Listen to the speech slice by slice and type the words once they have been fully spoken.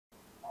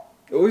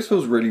It always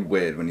feels really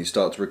weird when you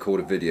start to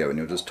record a video and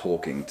you're just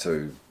talking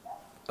to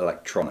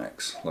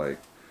electronics, like,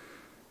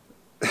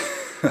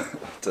 I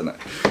don't know,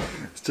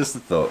 it's just a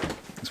thought,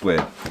 it's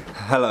weird.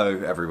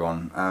 Hello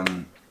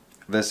everyone,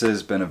 this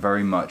has been a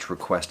very much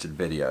requested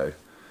video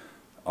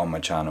on my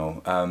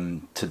channel.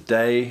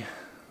 Today,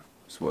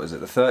 so what is it,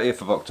 the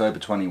 30th of October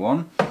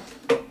 21,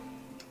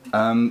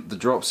 the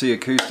Drop C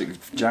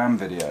Acoustic Jam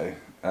video,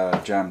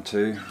 Jam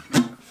 2,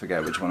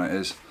 forget which one it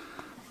is,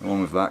 the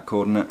one with that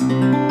chord in it.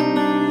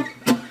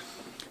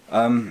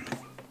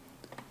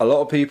 A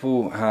lot of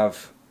people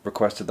have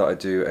requested that I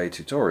do a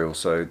tutorial,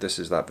 so this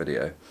is that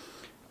video.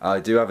 I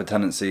do have a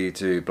tendency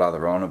to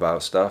blather on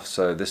about stuff,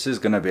 so this is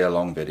going to be a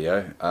long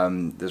video.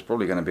 There's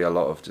probably going to be a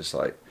lot of just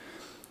like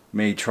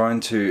me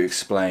trying to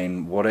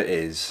explain what it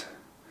is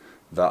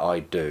that I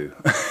do.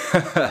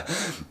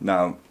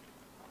 Now,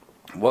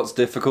 what's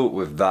difficult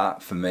with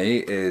that for me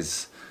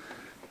is,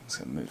 I'm just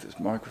going to move this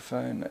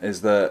microphone,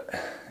 is that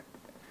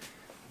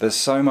there's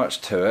so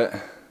much to it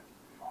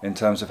in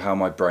terms of how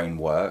my brain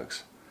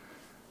works.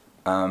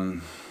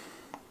 I'm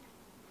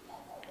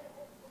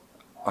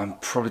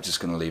probably just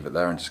going to leave it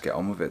there and just get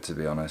on with it, to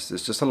be honest.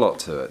 There's just a lot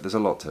to it, there's a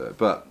lot to it,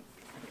 but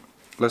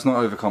let's not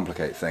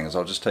overcomplicate things.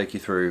 I'll just take you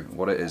through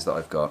what it is that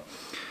I've got,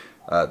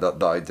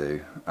 that I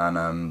do,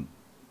 and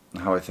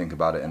how I think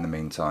about it in the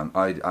meantime.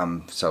 I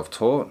am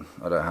self-taught,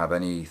 I don't have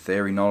any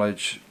theory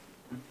knowledge.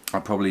 I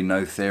probably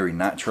know theory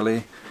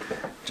naturally,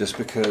 just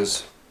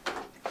because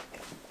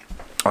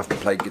I've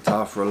played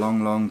guitar for a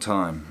long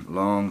time.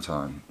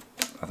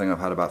 I think I've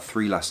had about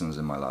 3 lessons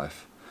in my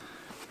life.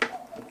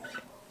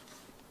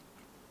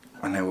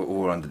 And they were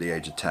all under the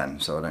age of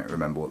 10, so I don't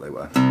remember what they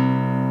were.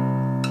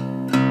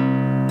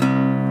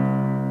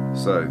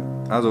 So,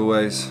 as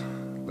always,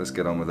 let's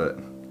get on with it.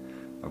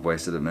 I've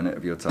wasted a minute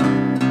of your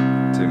time.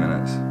 2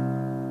 minutes.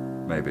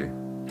 Maybe.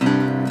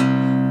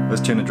 Let's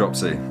tune a drop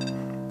C.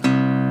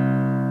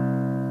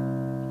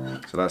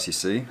 So that's your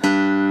C.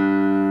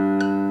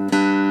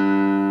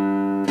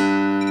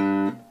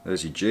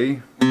 There's your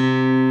G.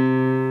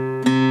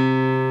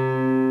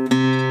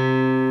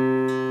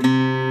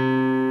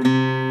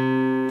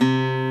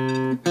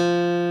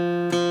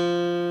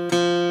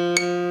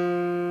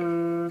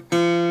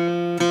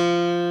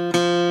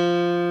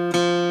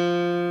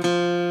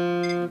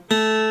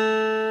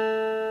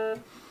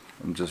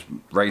 I'm just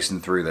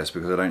racing through this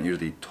because I don't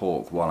usually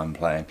talk while I'm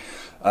playing.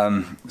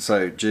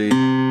 So G,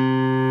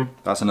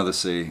 that's another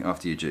C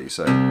after your G.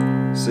 So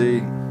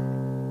C,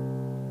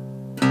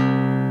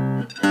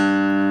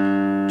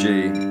 G,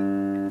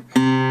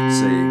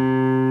 C,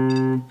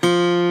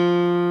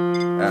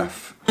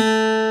 F,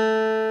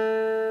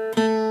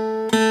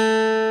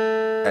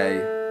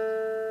 A,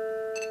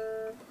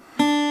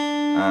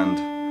 and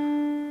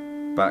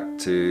back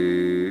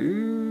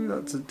to,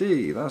 that's a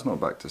D. That's not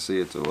back to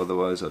C at all,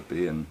 otherwise I'd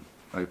be in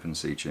open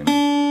C tuning.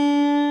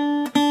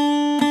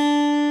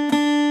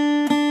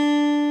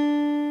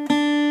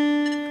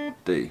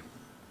 D.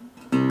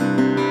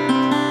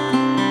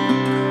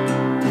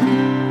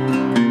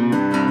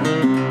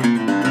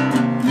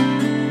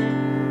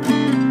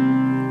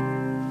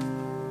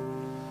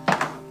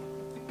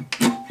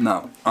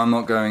 Now, I'm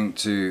not going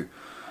to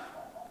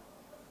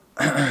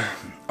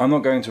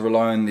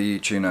rely on the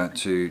tuner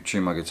to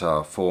tune my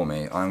guitar for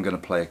me. I'm going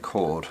to play a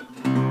chord.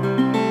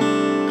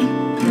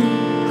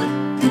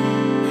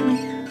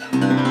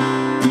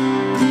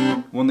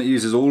 One that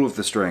uses all of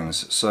the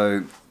strings.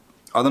 So,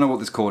 I don't know what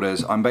this chord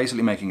is. I'm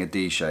basically making a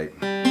D shape,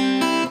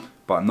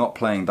 but I'm not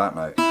playing that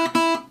note.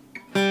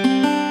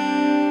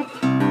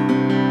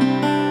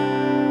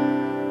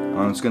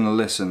 I'm just going to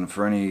listen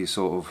for any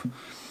sort of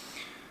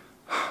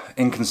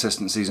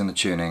inconsistencies in the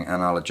tuning,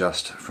 and I'll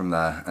adjust from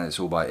there, and it's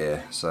all by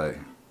ear. So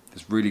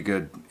it's a really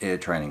good ear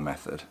training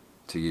method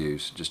to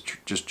use.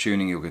 Just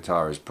tuning your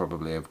guitar is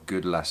probably a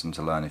good lesson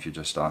to learn if you're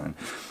just starting.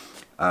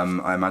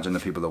 I imagine the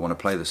people that want to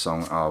play the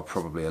song are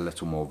probably a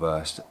little more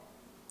versed,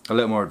 a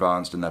little more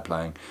advanced in their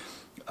playing.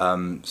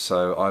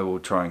 So I will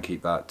try and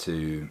keep that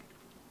to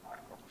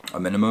a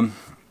minimum.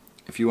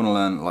 If you want to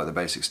learn like the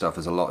basic stuff,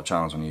 there's a lot of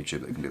channels on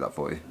YouTube that can do that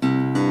for you.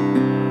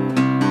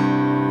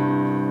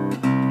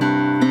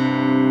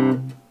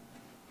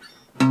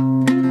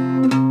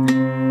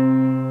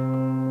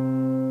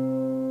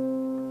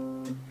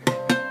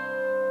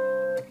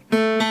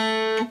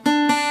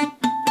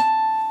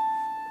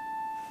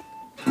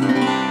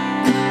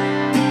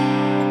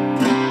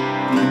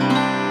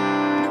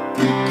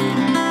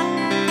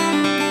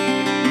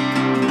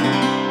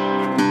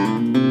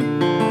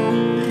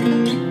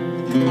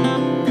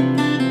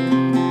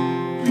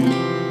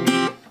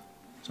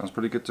 Sounds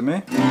pretty good to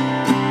me.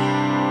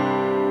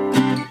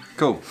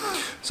 Cool.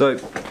 So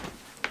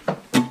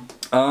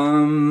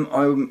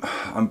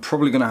I'm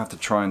probably gonna have to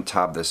try and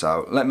tab this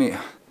out.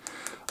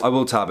 I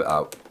will tab it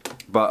out,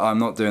 but I'm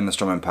not doing the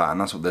strumming pattern.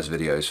 That's what this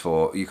video is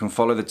for. You can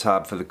follow the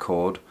tab for the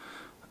chord,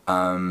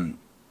 for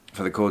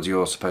the chords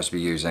you're supposed to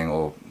be using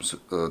or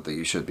that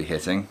you should be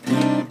hitting.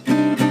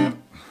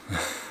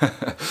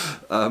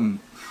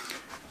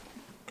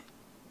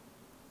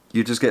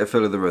 You just get a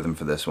feel of the rhythm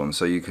for this one,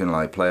 so you can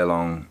like play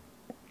along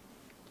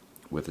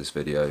with this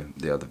video,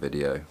 the other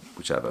video,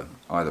 whichever.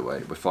 Either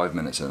way, we're 5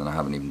 minutes in and I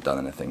haven't even done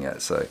anything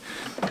yet. So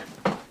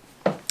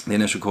the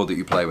initial chord that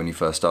you play when you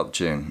first start the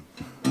tune.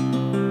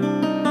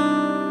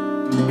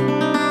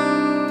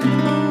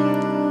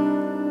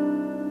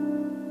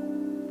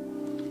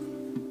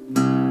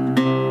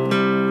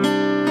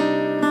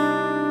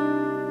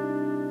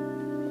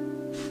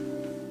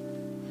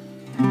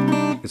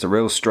 It's a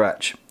real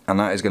stretch, and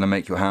that is going to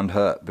make your hand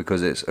hurt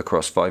because it's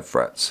across 5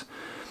 frets.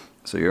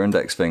 So your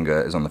index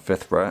finger is on the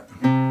 5th fret,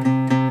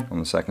 on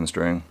the 2nd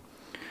string.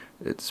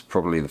 It's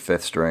probably the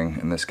 5th string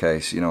in this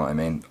case, you know what I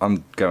mean.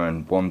 I'm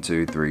going 1,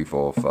 2, 3,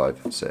 4,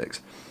 5,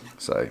 6.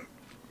 So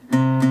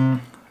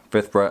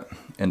 5th fret,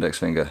 index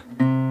finger.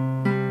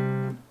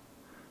 And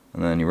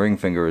then your ring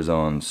finger is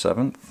on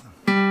 7th.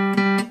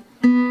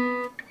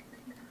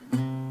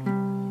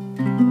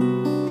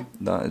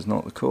 That is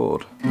not the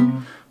chord.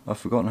 I've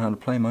forgotten how to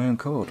play my own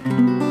chord.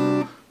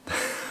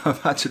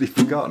 I've actually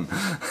forgotten.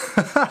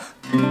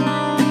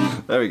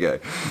 There we go.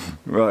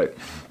 Right.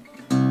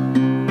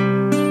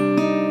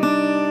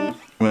 And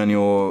then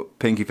your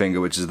pinky finger,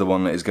 which is the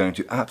one that is going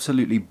to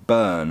absolutely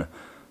burn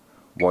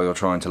while you're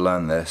trying to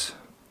learn this.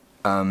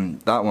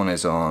 That one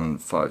is on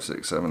 5,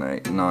 6, 7,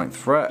 8, 9th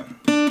fret.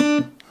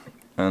 And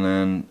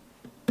then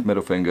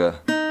middle finger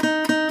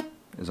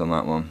is on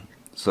that one.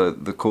 So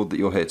the chord that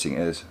you're hitting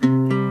is.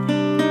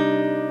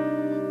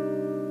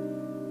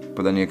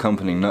 But then the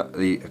accompanying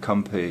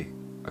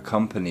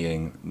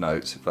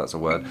notes, if that's a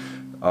word,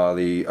 are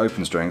the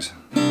open strings,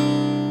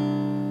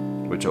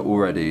 which are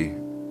already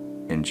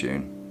in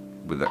tune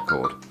with that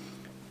chord.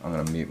 I'm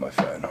going to mute my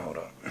phone, hold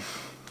on.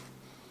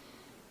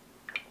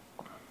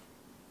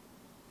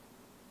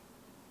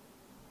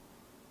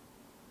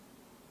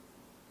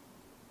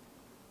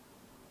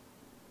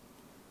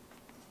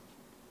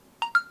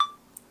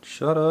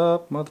 Shut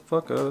up,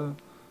 motherfucker.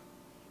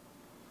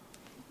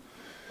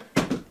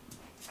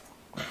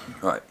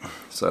 Right,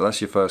 so that's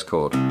your first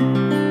chord.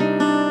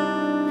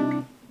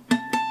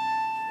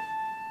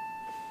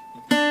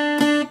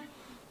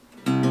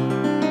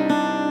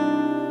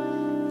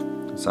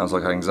 Sounds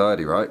like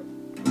anxiety, right?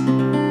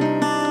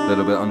 A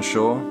little bit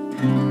unsure.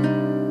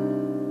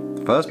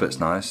 The first bit's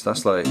nice,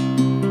 that's like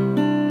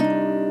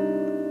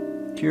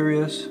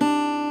curious.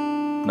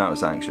 Now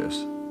it's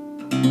anxious.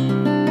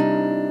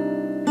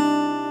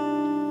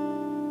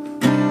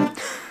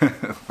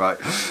 Right.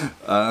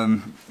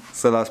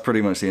 So that's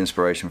pretty much the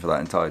inspiration for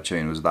that entire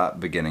tune, was that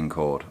beginning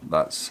chord.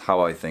 That's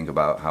how I think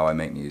about how I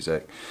make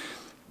music.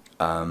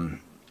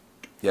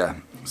 Yeah,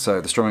 so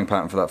the strumming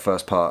pattern for that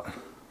first part.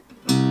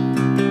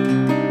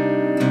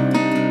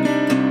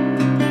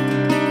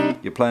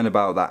 You're playing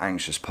about that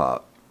anxious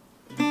part.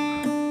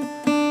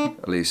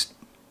 At least,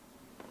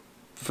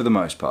 for the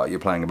most part, you're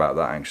playing about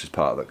that anxious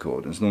part of that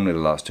chord. It's normally the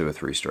last 2 or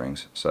 3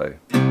 strings, so.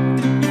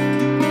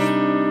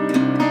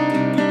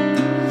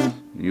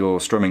 You're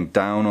strumming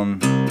down on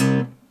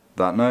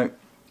that note,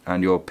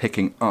 and you're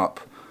picking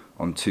up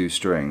on 2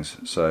 strings.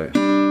 So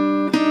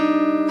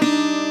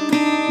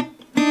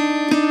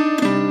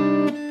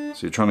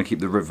you're trying to keep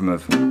the rhythm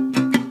of.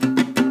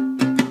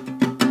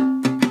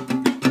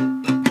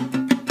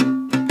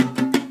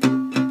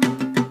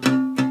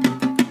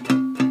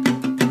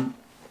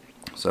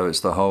 So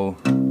it's the whole,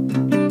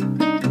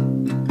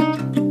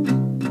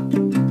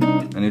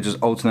 and you're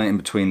just alternating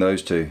between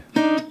those 2.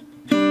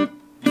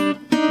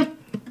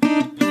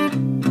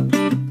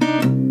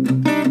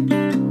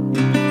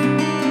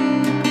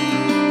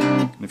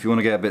 If you want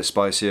to get a bit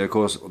spicier, of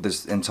course,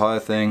 this entire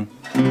thing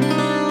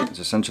is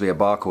essentially a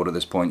bar chord at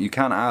this point. You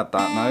can add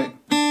that note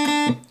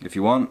if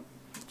you want,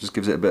 just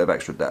gives it a bit of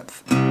extra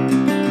depth. Then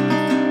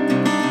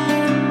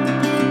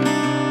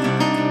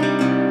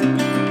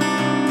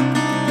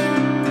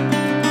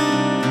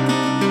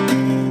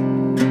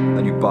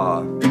you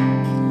bar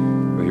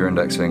with your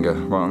index finger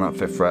right on that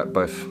 5th fret,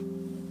 both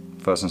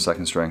 1st and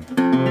 2nd string.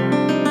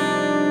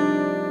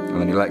 And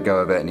then you let go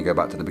of it and you go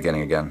back to the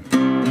beginning again.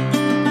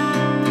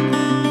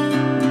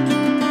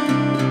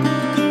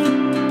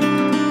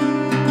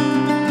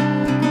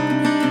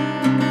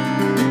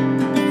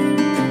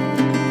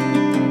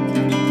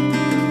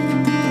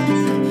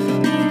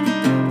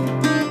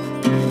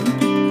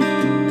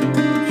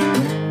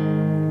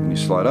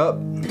 Slide up,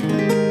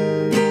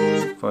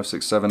 5,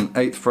 6, 7,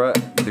 8th fret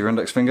with your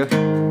index finger,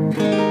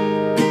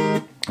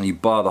 and you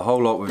bar the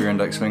whole lot with your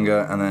index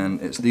finger, and then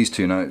it's these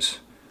 2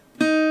 notes.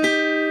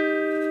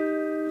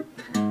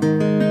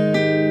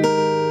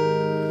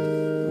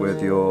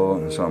 With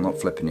your, so I'm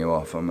not flipping you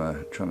off,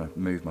 I'm trying to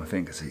move my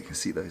finger so you can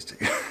see those 2.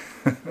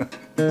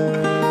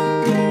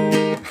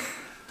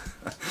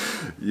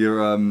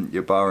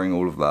 You're barring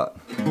all of that.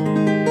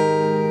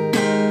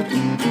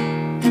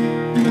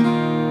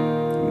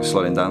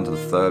 Sliding down to the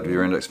 3rd with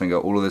your index finger.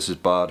 All of this is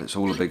barred, it's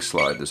all a big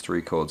slide. There's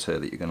 3 chords here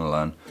that you're going to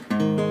learn.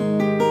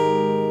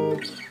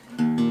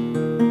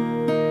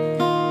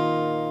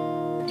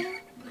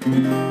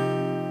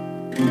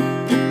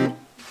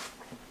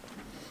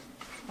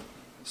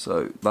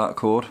 So that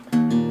chord,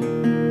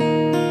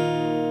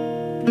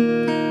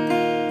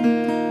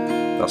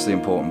 that's That's the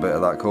important bit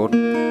of that chord.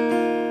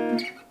 When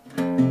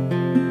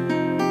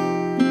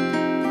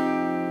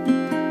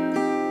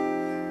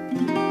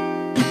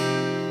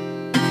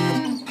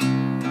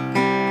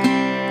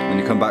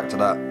you come back to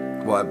that,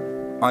 well,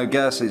 I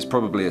guess it's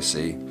probably a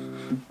C.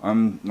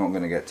 I'm not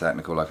going to get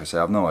technical, like I say,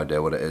 I have no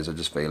idea what it is, I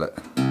just feel it.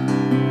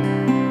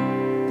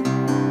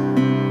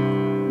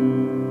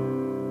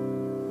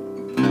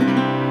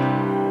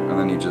 And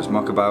then you just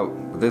muck about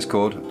with this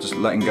chord, just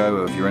letting go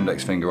of your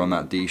index finger on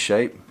that D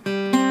shape.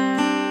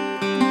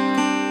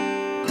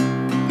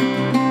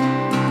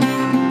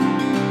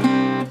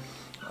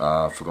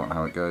 I've forgotten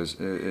how it goes.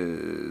 It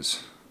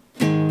is...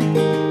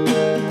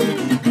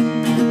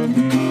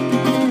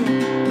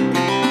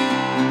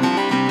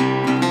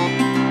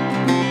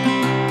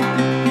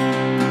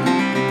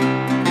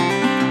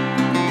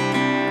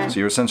 So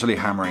you're essentially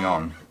hammering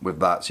on with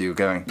that, so you're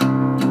going.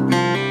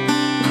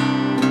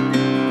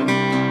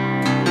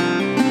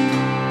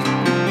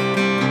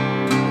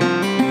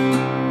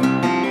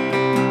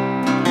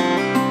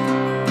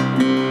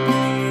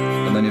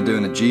 And then you're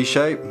doing a G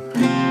shape.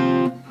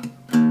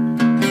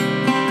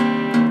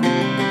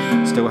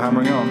 Still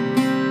hammering on.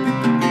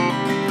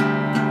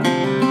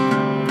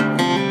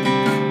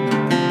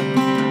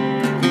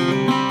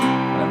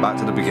 And then back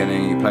to the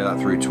beginning, you play that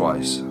through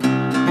twice.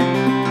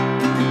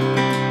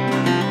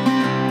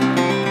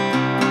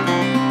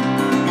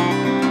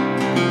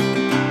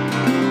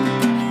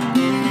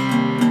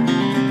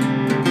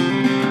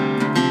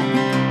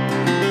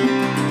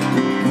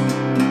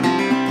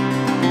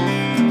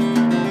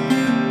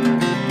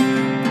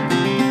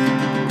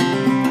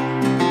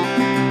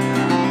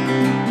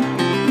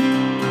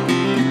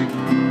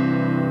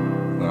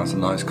 That's a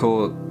nice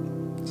chord.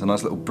 It's a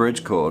nice little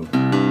bridge chord.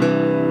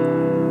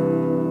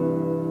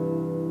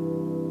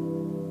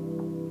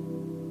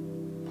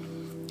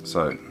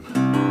 So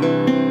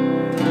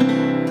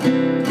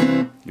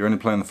you're only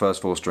playing the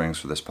first 4 strings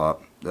for this part,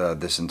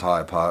 this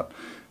entire part.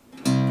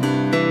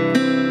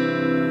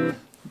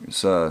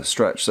 It's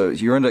stretch, so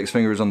your index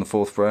finger is on the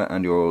 4th fret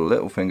and your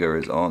little finger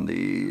is on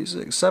the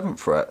 7th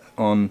fret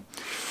on,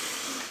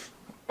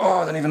 oh,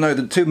 I don't even know,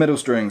 the 2 middle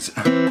strings.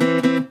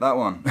 That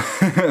one.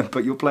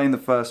 But you're playing the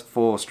first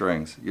 4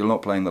 strings, you're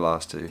not playing the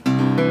last 2.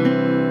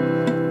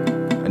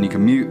 And you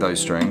can mute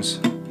those strings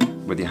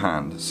with your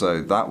hand.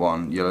 So that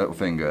one, your little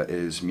finger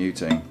is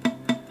muting.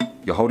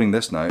 You're holding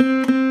this note,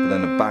 but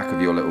then the back of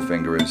your little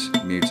finger is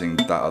muting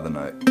that other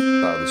note,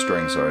 that other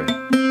string, sorry.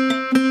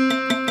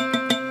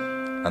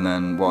 And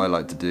then what I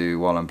like to do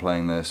while I'm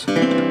playing this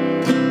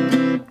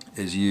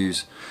is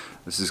use,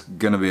 this is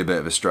going to be a bit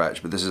of a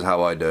stretch, but this is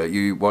how I do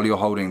it. While you're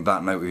holding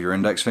that note with your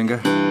index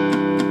finger,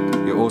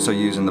 you're also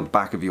using the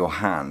back of your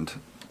hand,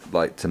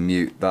 like, to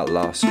mute that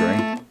last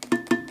string.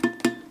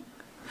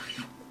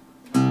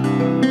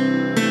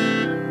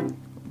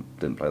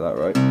 Didn't play that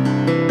right.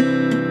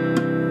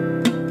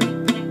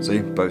 See,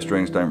 both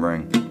strings don't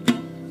ring.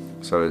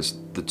 So it's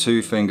the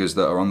 2 fingers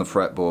that are on the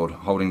fretboard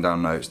holding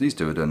down notes. These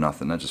 2 are doing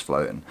nothing, they're just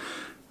floating.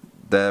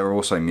 They're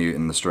also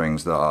muting the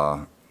strings that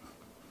are,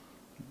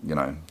 you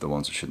know, the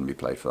ones that shouldn't be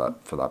played for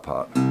that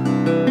part.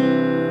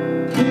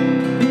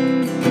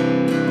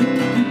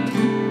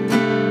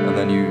 And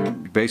then you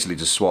basically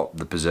just swap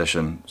the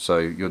position. So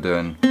you're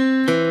doing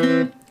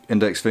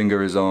index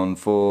finger is on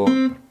 4,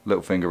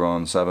 little finger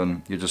on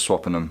 7. You're just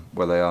swapping them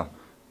where they are.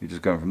 You're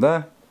just going from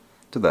there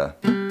to there.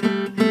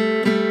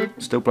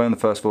 Still playing the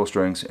first 4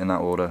 strings in that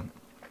order.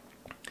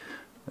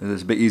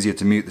 It's a bit easier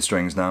to mute the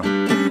strings now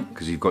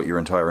because you've got your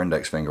entire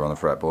index finger on the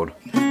fretboard.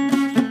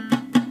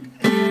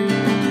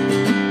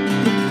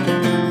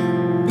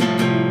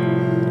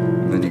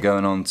 And then you're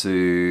going on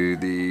to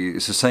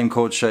it's the same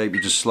chord shape,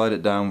 you just slide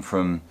it down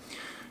from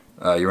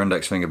your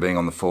index finger being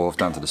on the 4th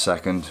down to the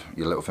 2nd.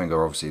 Your little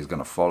finger obviously is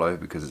going to follow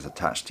because it's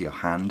attached to your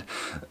hand.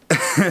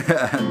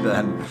 And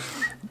then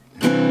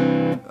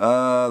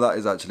that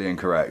is actually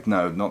incorrect.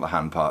 No, not the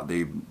hand part,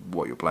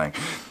 what you're playing.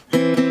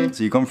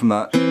 So you've gone from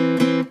that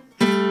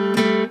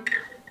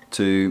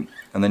to,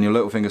 and then your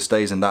little finger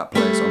stays in that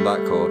place on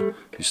that chord.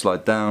 You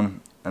slide down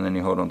and then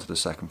you hold on to the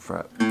 2nd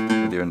fret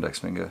with your index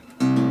finger.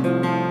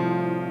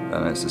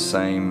 And it's the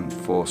same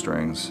 4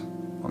 strings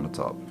on the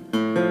top.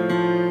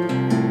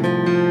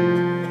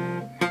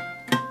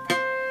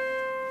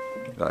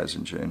 That is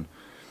in tune.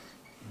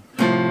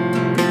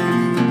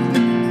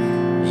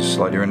 Just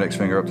slide your index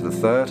finger up to the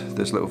 3rd,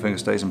 this little finger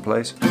stays in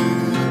place.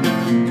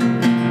 And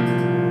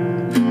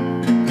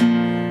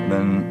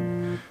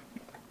then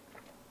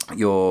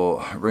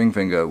your ring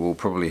finger will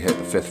probably hit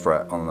the 5th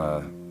fret on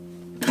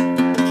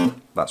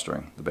that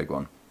string, the big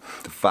one,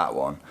 the fat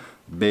one,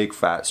 big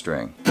fat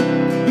string.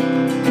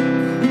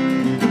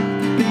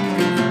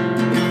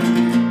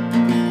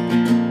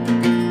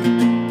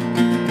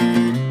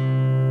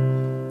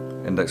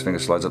 Index finger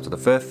slides up to the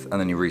 5th and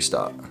then you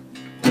restart.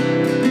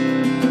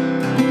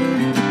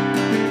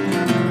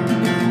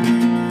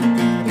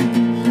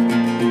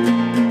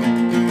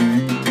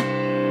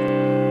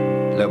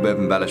 A little bit of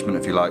embellishment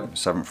if you like,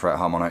 7th fret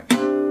harmonic.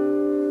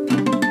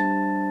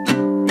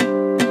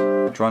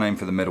 Try and aim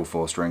for the middle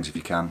 4 strings if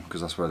you can,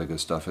 because that's where the good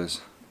stuff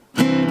is.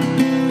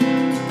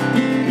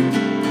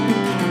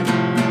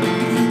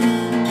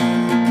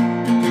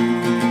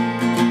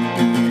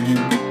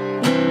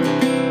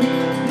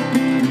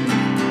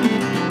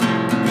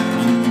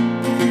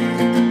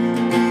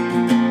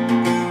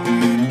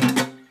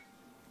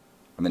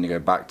 And then you go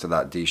back to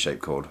that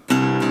D-shaped chord.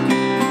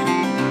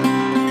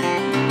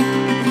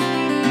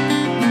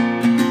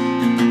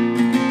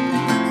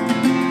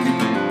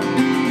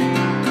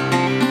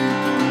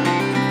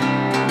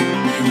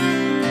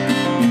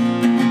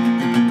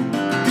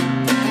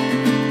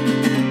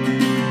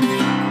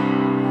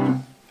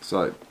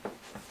 So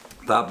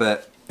that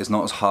bit is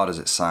not as hard as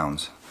it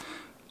sounds.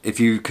 If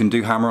you can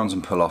do hammer-ons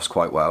and pull-offs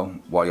quite well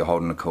while you're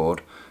holding a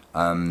chord,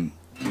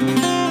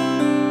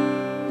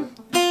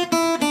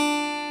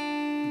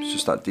 it's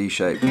just that D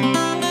shape.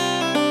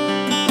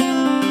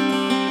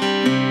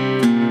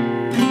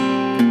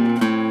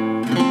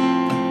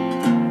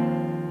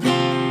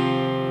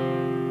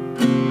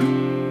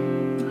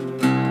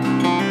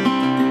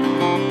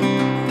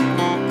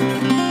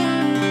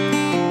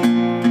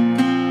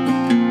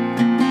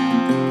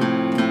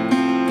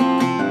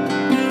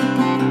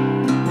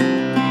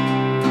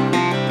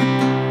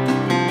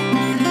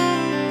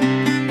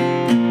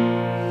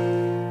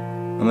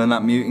 And then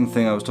that muting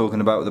thing I was talking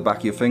about with the back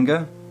of your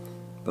finger,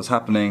 that's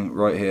happening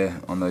right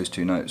here on those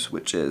two notes,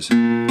 which is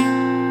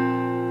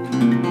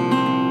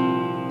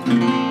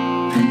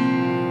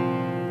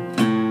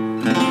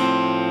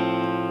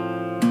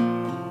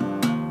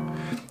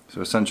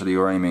so essentially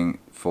you're aiming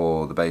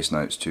for the bass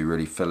notes to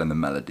really fill in the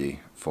melody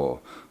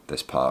for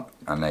this part,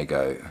 and they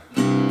go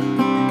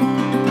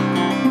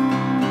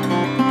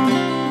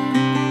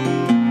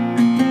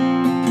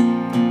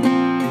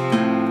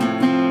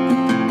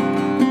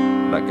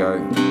let go,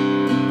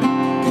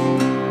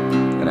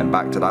 and then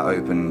back to that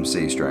open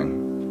C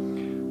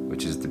string,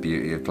 which is the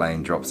beauty of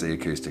playing drop C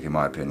acoustic in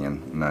my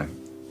opinion. No.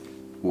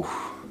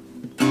 Oof.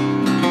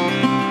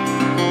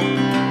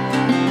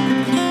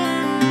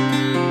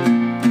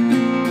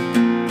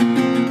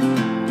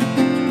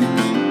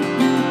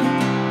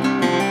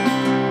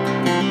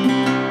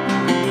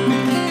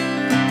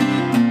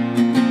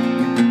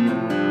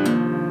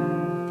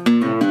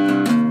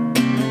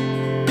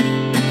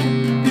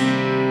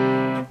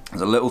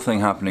 There's a little thing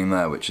happening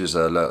there, which is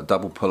a little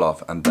double pull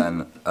off and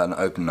then an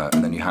open note,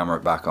 and then you hammer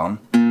it back on.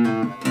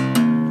 And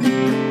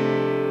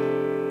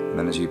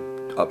then as you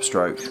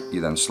upstroke,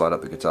 you then slide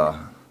up the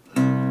guitar.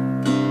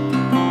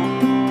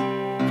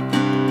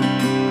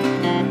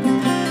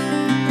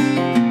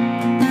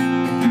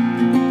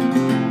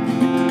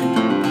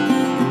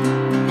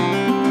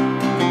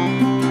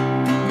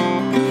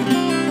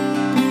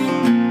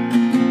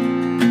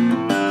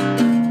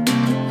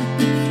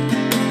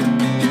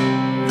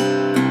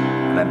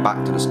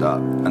 Back to the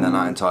start, and then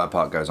that entire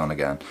part goes on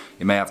again.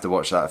 You may have to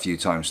watch that a few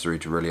times through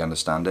to really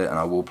understand it, and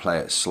I will play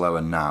it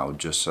slower now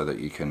just so that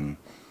you can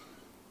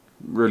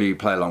really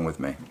play along with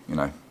me, you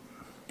know.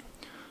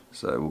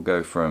 So we'll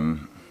go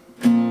from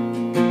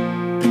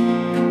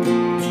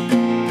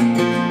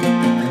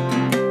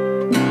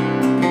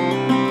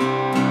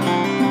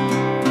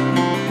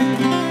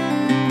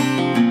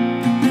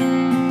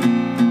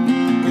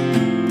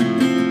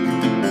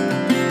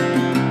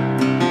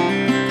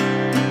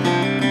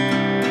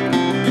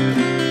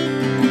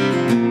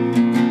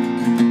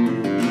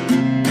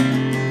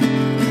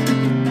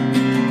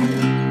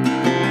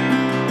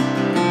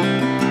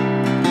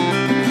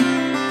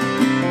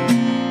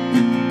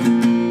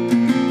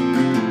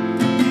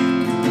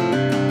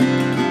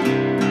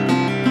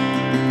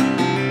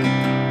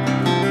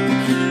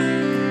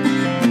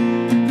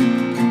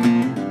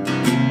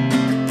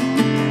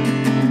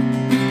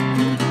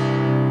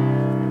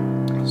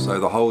so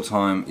the whole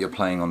time you're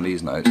playing on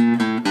these notes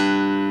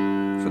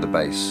for the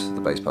bass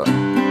part.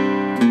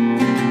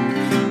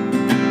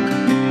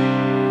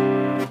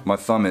 My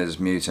thumb is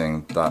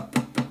muting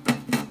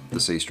the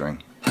C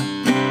string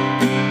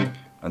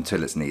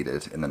until it's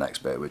needed in the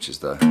next bit, which is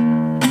the.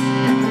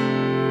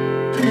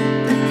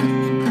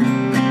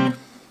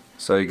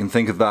 So you can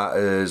think of that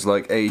as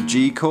like a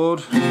G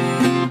chord,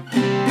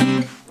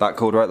 that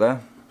chord right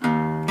there.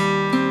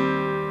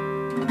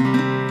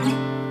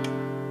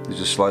 You're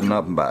just sliding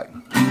up and back.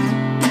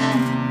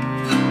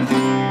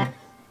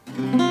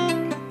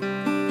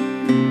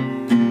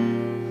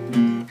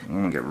 I'm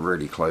going to get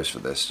really close for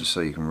this just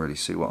so you can really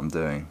see what I'm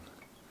doing.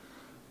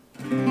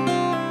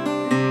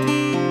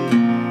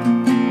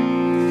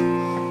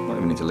 Might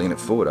even need to lean it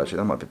forward actually,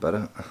 that might be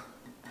better.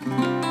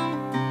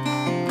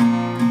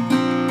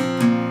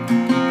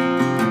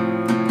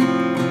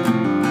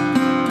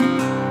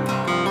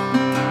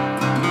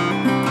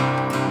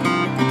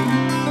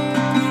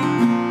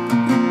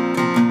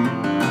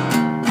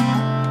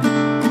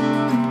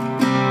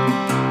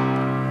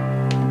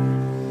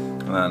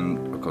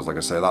 And of course, like I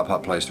say, that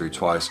part plays through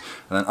twice,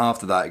 and then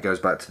after that it goes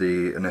back to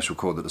the initial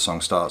chord that the song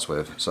starts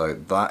with. So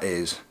that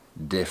is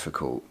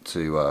difficult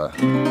to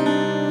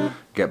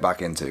get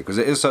back into because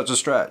it is such a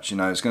stretch, you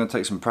know. It's going to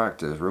take some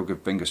practice, real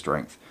good finger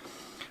strength.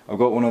 I've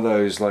got one of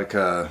those like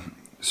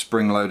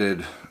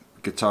spring-loaded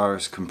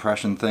guitarist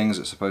compression things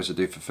it's supposed to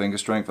do for finger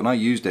strength, and I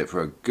used it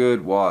for a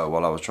good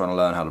while I was trying to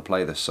learn how to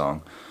play this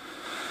song.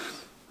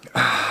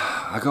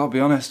 I gotta be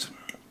honest,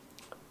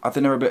 I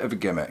think they're a bit of a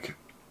gimmick,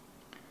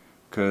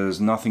 because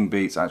nothing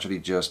beats actually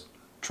just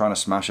trying to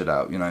smash it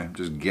out, you know,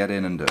 just get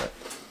in and do it.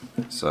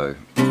 So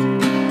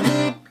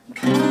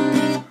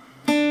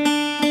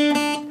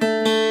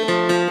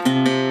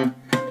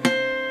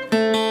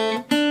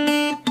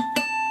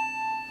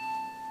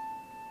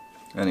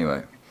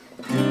anyway,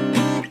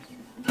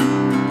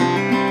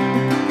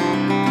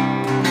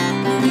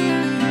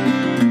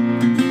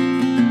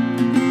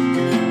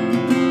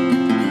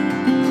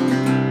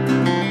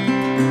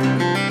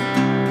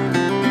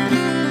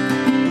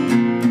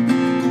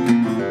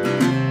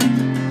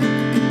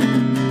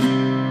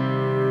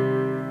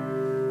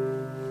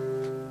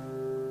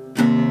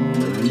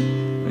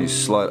 you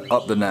slide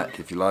up the neck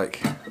if you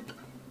like.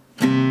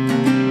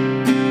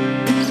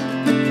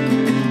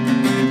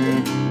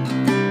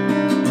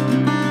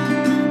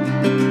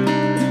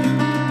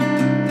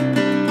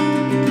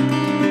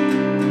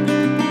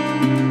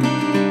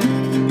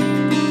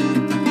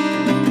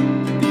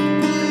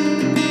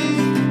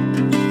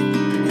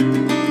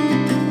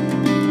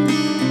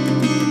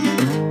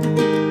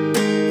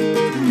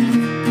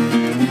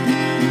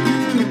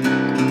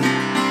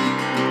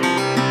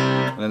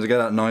 To get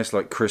that nice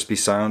like crispy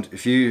sound,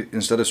 if you,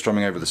 instead of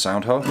strumming over the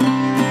sound hole,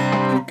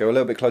 go a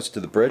little bit closer to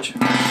the bridge,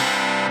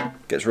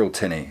 it gets real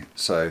tinny,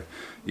 so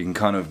you can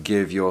kind of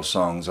give your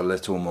songs a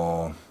little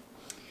more,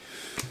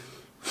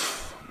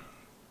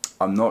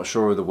 I'm not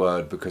sure of the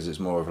word because it's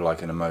more of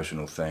like an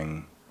emotional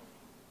thing,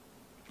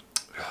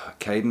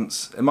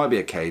 cadence, it might be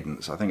a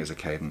cadence, I think it's a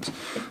cadence.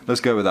 Let's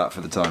go with that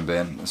for the time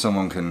being.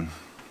 Someone can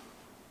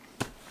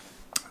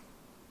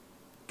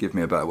give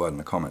me a better word in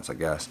the comments, I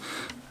guess.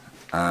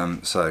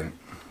 So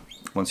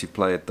once you've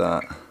played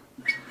that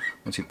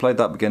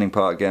beginning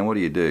part again, what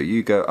do?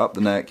 You go up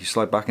the neck, you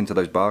slide back into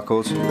those bar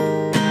chords.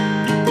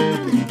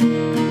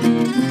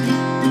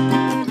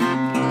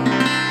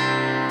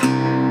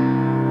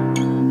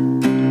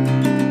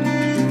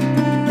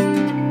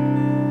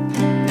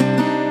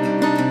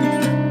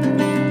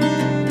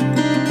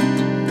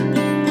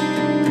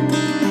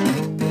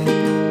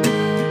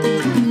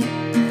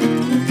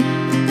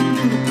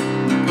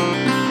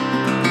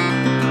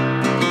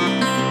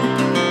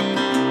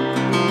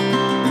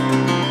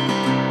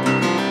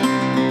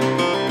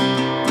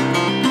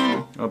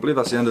 I believe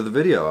that's the end of the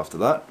video after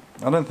that.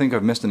 I don't think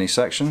I've missed any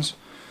sections.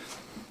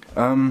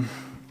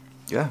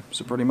 Yeah,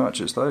 so pretty much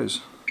it's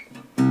those.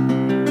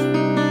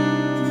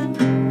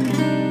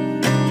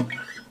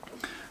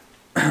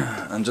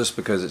 And just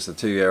because it's the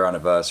 2-year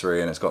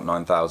anniversary and it's got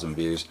 9,000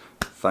 views,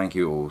 thank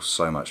you all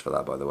so much for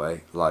that, by the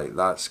way. Like,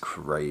 that's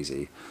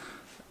crazy.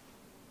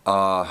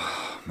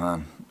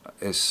 Man,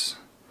 it's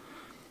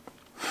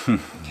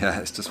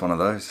yeah, it's just one of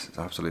those. It's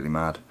absolutely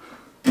mad.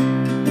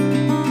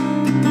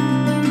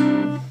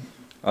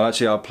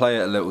 I'll play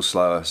it a little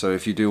slower, so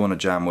if you do want to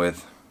jam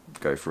with,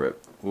 go for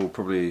it.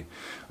 I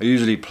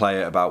usually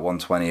play it about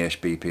 120-ish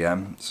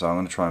BPM, so I'm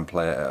going to try and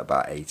play it at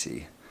about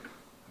 80.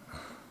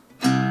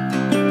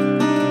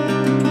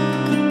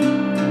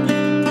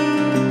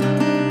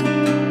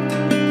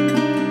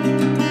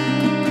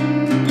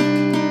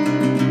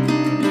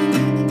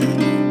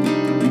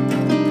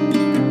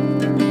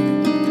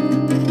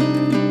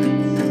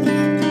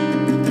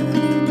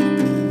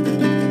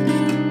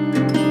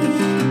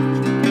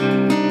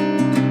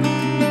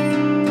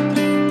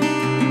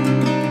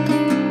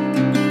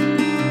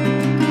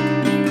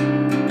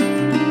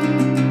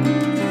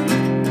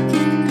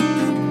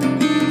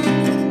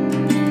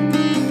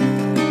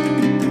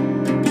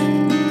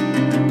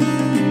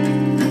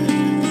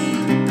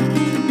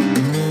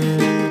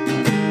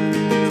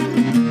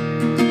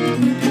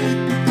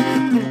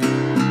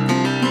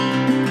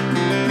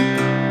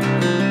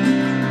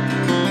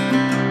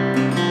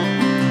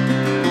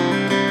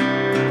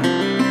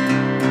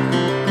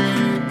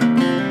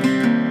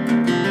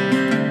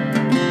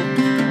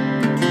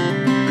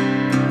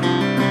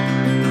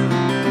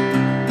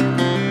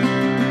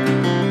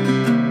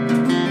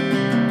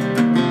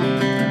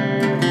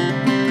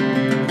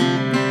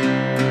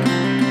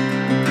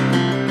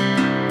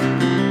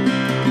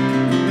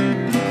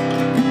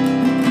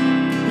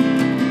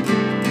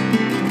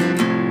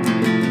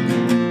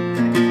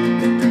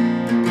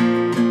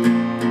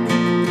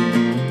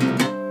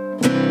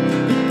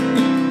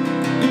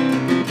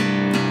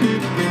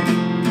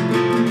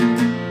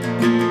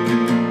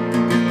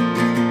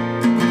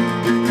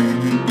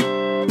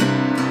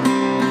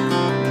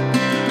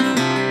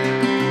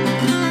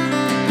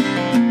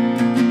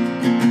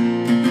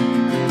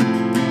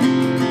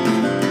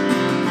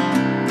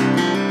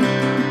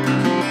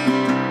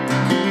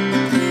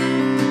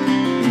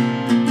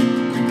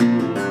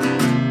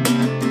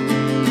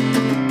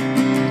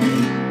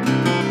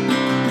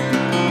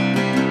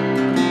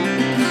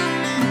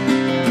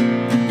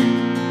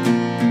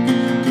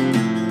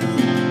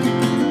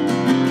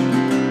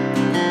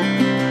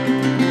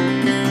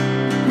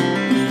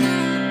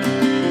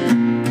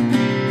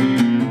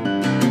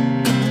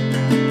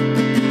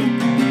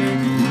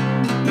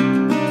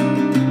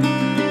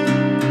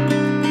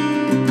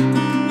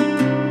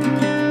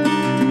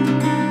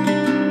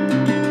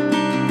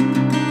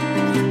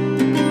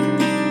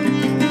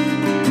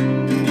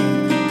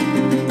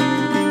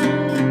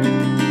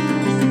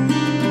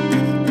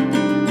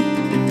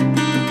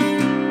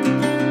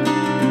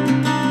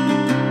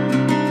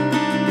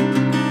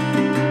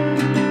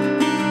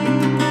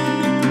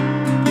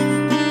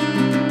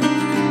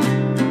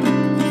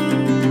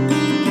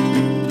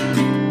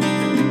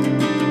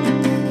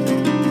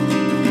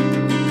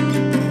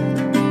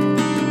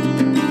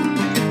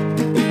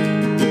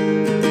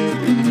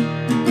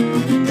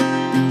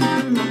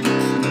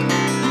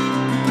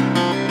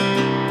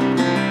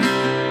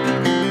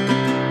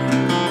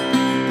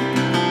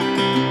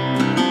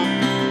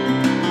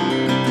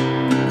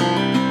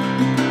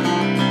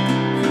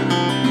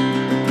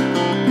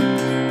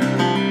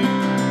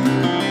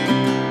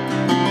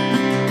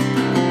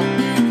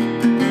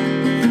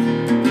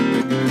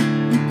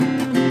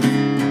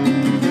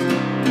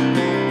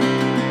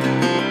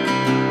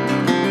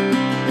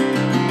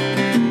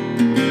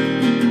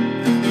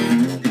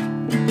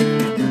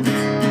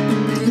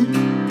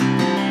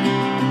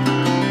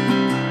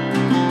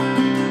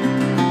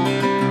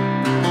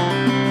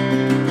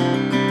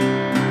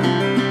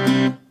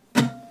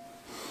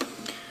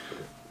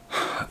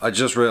 I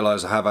just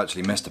realised I have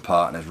actually missed a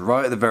part, and it's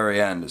right at the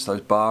very end. It's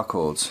those bar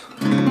chords.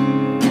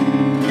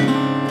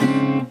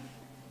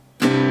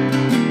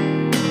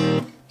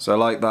 So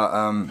like that,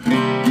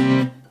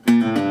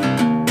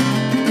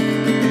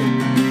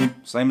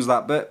 same as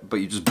that bit,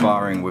 but you're just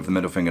barring with the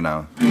middle finger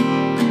now.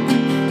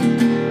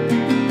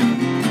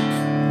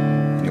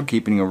 You're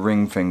keeping your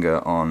ring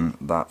finger on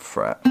that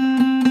fret,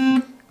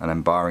 and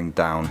then barring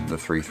down the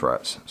 3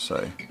 frets.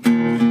 So.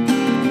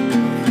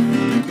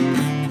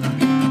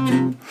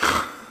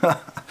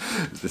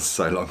 It's been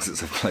so long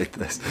since I've played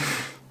this.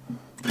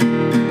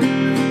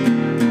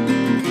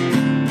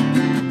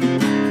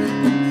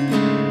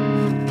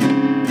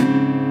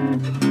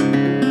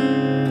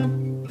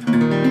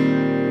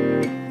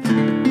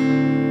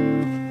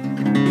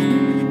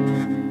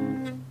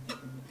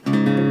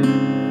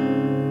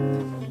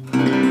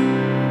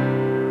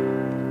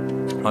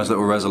 Nice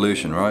little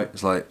resolution, right?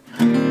 It's like,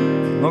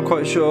 not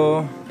quite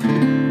sure,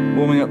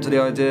 warming up to the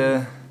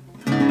idea.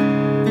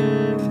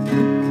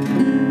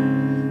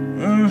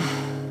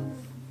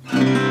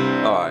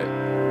 Alright,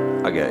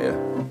 I get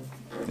you.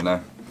 You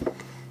know?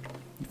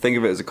 Think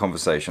of it as a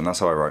conversation, that's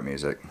how I write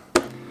music.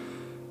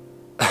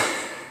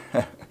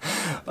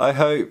 I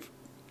hope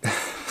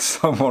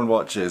someone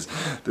watches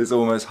this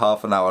almost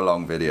half an hour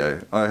long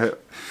video. I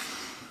hope,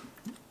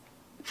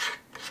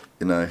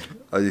 you know,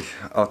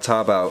 I'll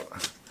tab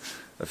out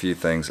a few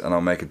things and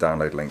I'll make a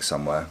download link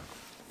somewhere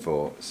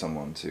for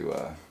someone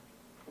to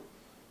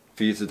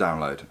for you to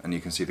download, and you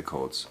can see the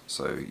chords,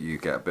 so you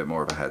get a bit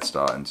more of a head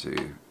start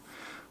into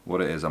what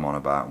it is I'm on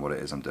about and what it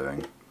is I'm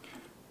doing.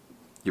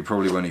 You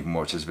probably won't even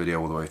watch this video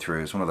all the way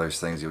through. It's one of those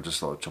things you'll just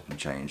sort of chop and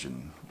change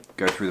and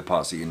go through the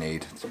parts that you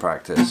need to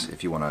practice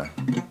if you want to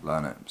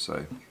learn it.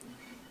 So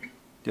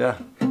yeah.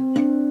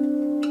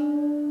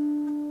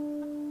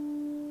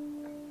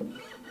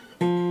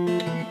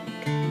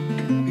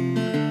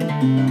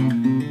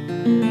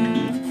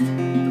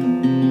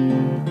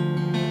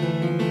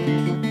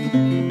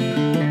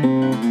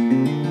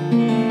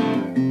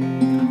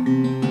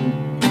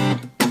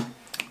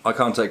 I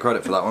can't take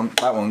credit for that one.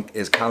 That one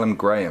is Callum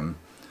Graham.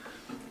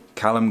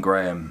 Callum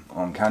Graham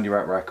on Candy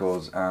Rat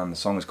Records, and the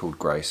song is called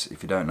Grace.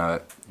 If you don't know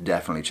it,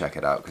 definitely check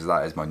it out, because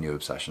that is my new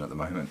obsession at the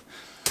moment.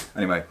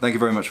 Anyway, thank you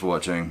very much for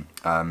watching.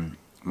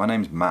 My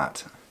name's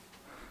Matt.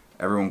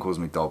 Everyone calls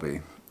me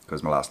Dobby,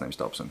 because my last name's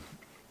Dobson.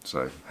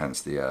 So,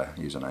 hence the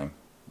username,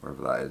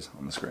 wherever that is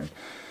on the screen.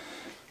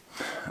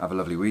 Have a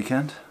lovely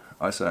weekend.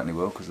 I certainly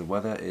will, because the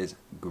weather is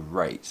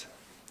great.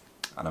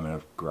 And I'm in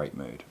a great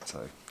mood,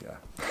 so yeah.